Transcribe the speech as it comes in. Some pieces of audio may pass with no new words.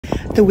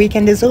The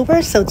weekend is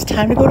over, so it's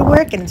time to go to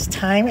work and it's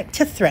time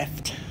to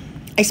thrift.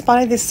 I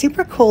spotted this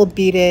super cool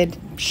beaded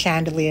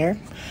chandelier.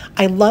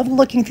 I love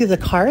looking through the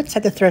carts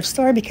at the thrift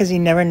store because you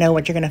never know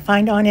what you're going to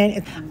find on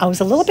it. I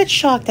was a little bit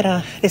shocked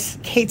at this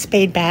Kate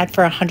Spade bag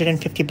for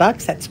 150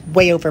 bucks. That's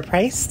way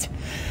overpriced.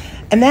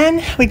 And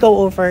then we go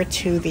over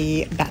to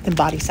the Bath and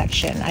Body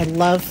section. I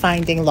love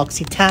finding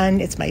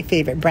L'Occitane. It's my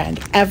favorite brand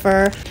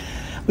ever.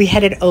 We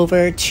headed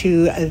over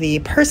to the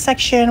purse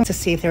section to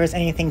see if there was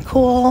anything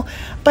cool,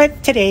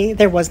 but today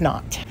there was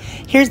not.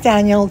 Here's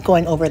Daniel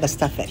going over the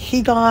stuff that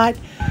he got.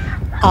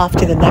 Off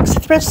to the next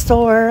thrift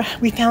store.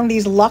 We found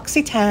these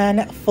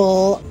L'Occitane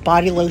full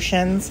body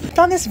lotions. I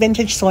found this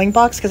vintage sewing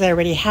box because I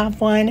already have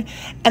one.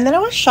 And then I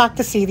was shocked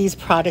to see these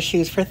Prada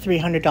shoes for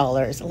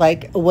 $300.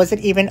 Like, was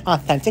it even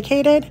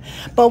authenticated?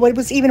 But what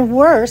was even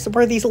worse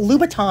were these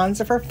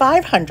Louboutins for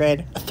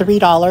 $500.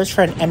 $3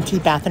 for an empty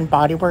Bath and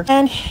Body Works.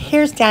 And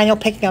here's Daniel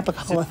picking up a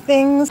couple of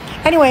things.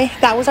 Anyway,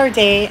 that was our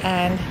day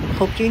and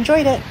hope you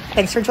enjoyed it.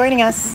 Thanks for joining us.